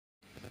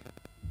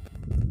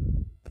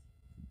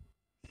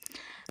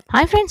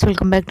Hi friends,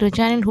 welcome back to the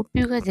channel. Hope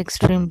you guys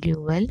extremely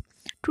well.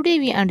 Today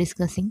we are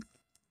discussing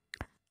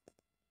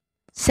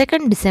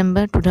 2nd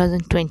December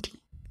 2020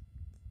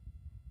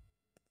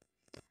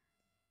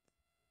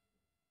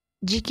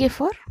 GK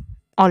for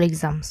all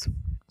exams.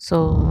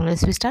 So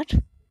let's we start.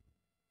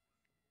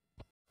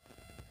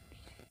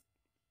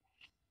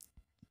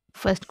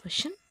 First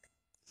question: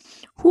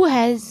 who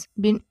has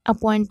been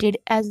appointed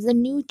as the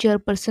new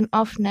chairperson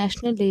of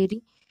National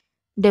Dairy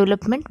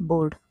Development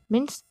Board?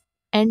 Means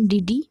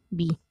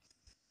NDDB.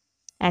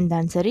 And the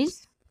answer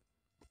is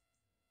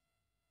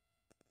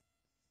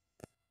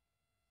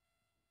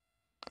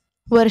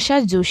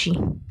Varsha Joshi.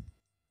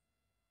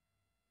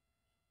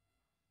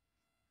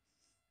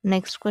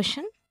 Next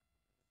question: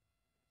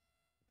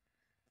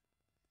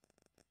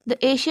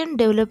 the Asian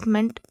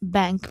Development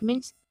Bank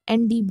means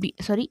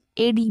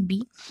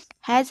ADB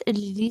has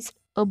released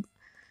a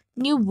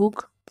new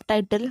book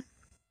titled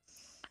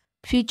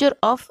Future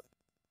of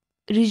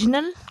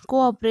Regional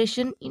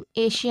Cooperation in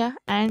Asia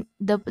and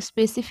the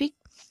Pacific.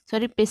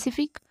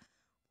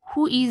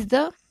 Who is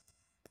the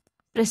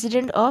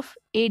president of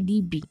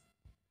ADB?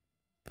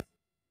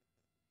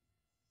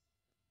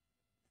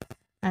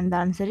 And the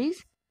answer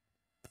is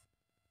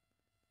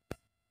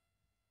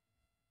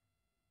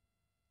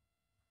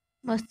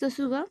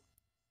Mastasuga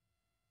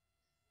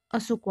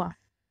Asukwa.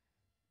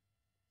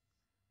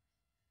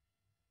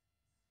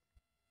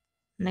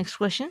 Next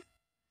question.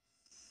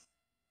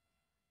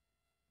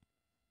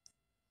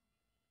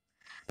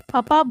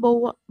 Papa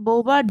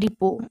Boba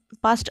Dipo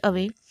passed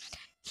away.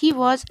 He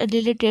was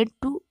related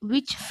to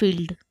which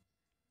field?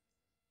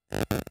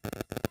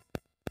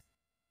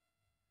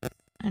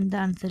 And the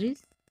answer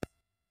is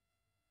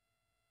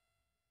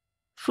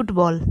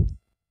football.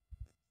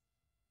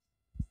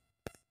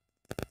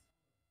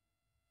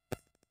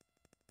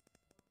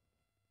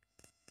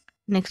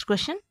 Next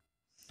question.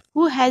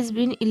 Who has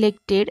been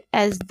elected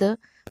as the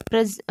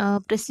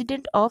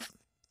president of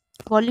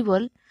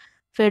Volleyball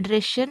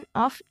Federation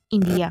of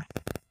India?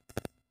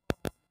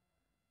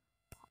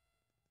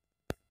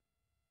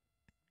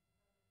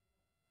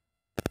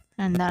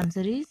 And the answer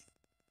is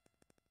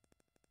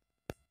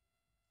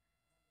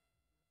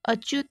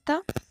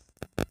Achyuta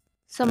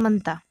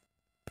Samanta.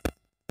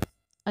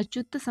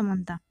 Achyuta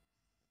Samanta.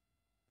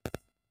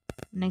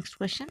 Next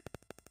question.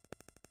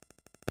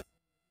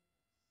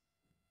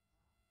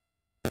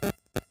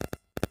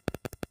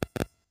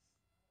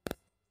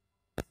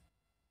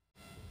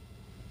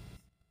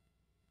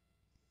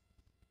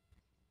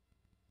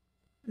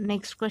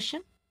 Next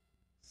question.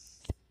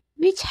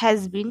 Which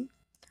has been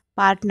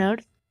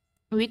partnered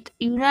with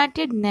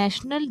United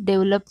National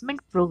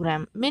Development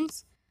Program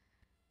means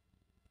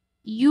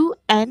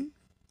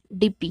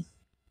UNDP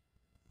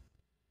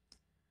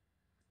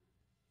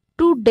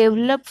to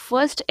develop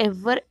first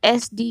ever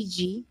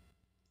SDG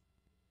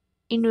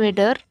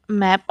Invader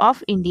Map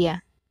of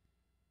India.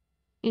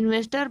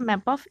 Investor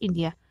Map of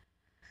India.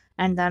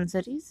 And the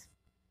answer is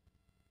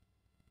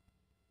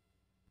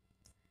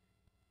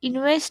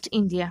Invest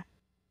India.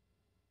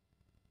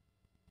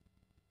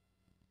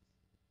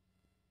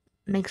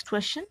 Next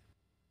question.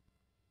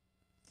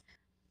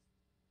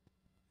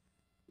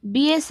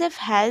 BSF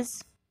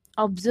has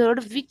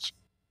observed which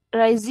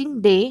rising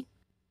day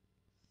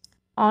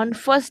on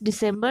 1st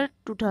December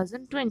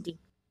 2020?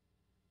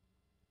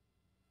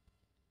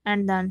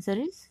 And the answer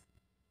is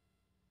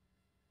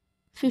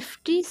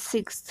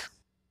 56th.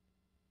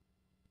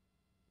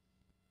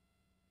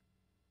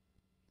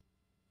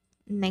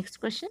 Next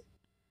question.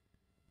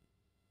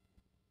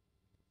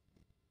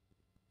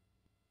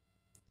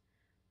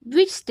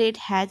 Which state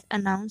has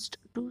announced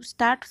to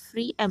start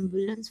free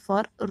ambulance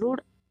for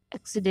road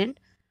accident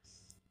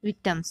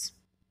victims?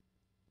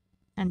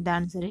 And the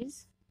answer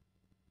is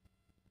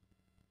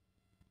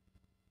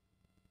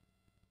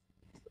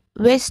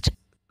West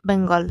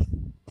Bengal.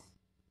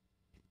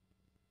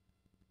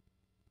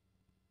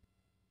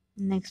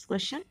 Next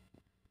question.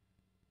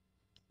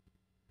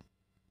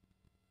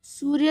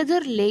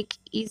 Suryadhar Lake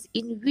is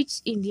in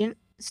which Indian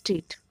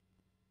state?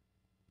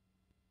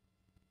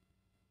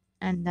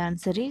 And the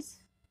answer is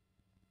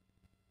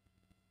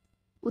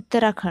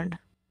Uttarakhand.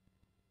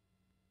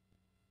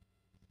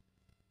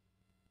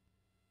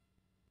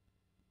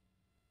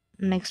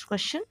 Next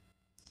question.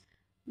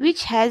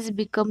 Which has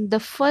become the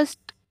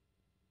first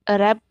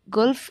Arab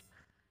Gulf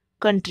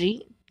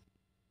country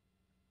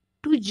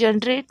to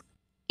generate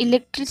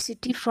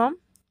electricity from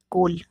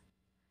coal?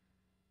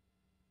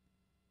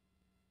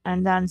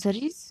 And the answer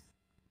is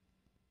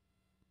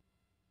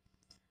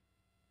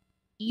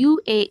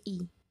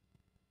UAE.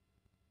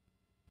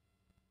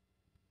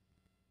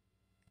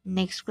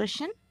 Next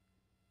question.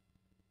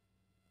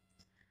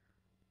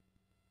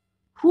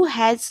 Who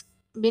has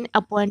been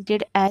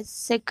appointed as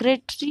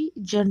Secretary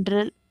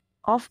General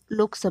of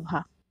Lok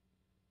Sabha?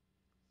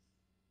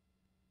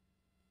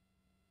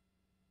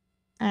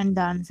 And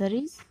the answer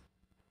is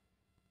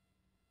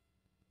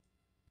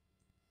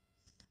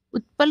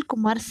Utpal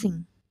Kumar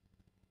Singh.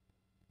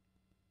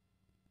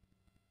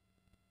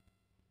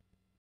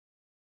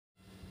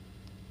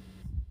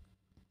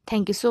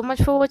 Thank you so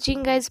much for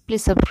watching, guys.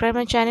 Please subscribe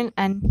my channel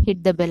and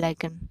hit the bell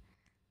icon.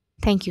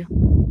 Thank you.